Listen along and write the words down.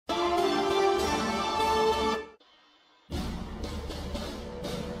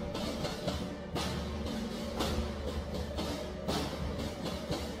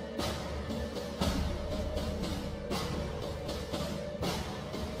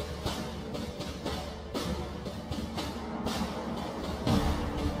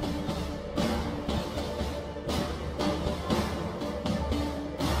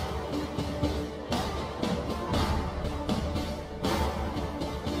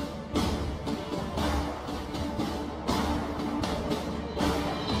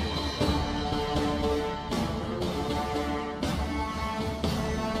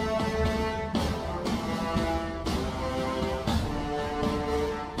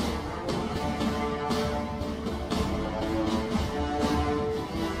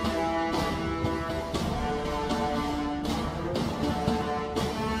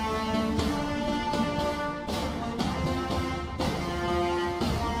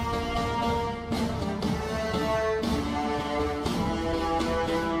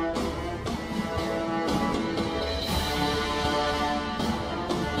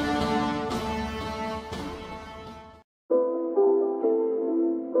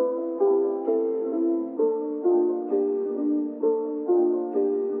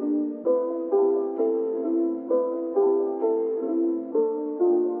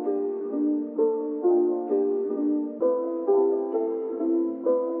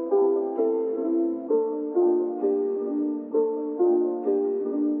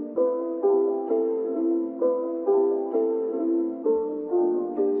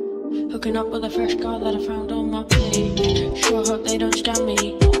Hooking up with a fresh guy that I found on my page. Sure hope they don't scam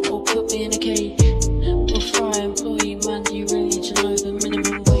me or put me in a cage. Before I employ you, man, do you really need to know the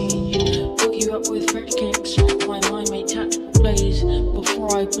minimum wage? Hook you up with fresh kicks, my mind made tactical plays.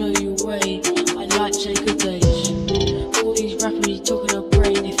 Before I blow you away, I'd like to say good days. All these rappers be talking of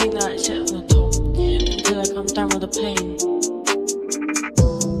brain, they think that it's set on the top until I come down with the pain.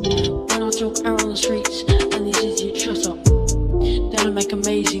 When I talk out on the streets and these idiots shut up, then I make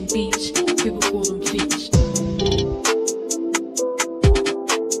amazing beats, people call them feats.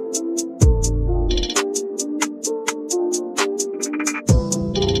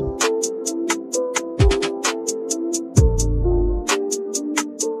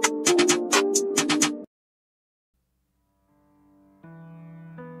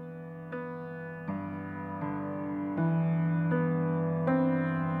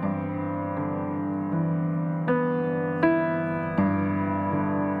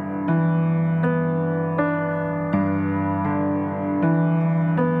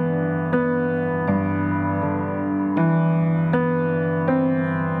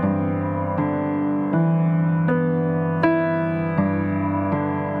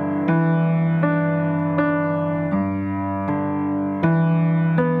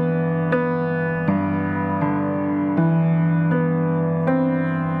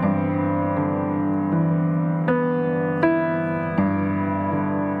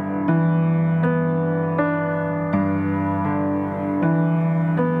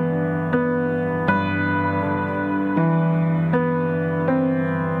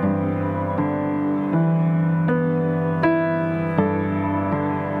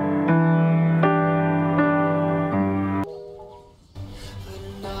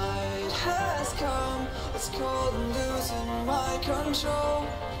 It's cold and losing my control.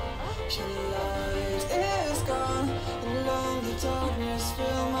 Your light is gone, and lonely darkness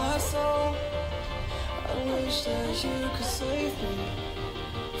fill my soul. I wish that you could save me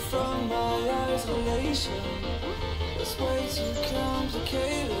from my isolation. It's way too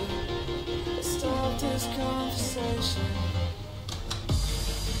complicated. Let's stop this conversation.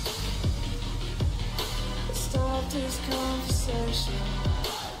 Let's stop this conversation.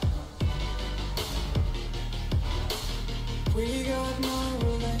 We got no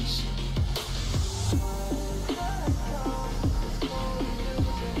relation.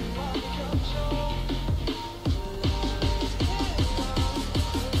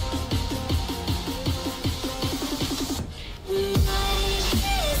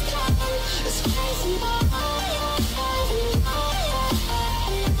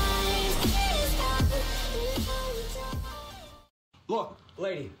 Look,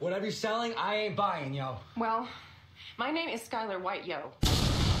 lady, whatever you're selling, I ain't buying, yo. Well, my name is Skylar White, yo.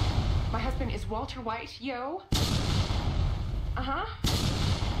 My husband is Walter White, yo. Uh-huh.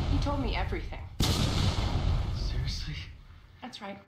 He told me everything. Seriously? That's right.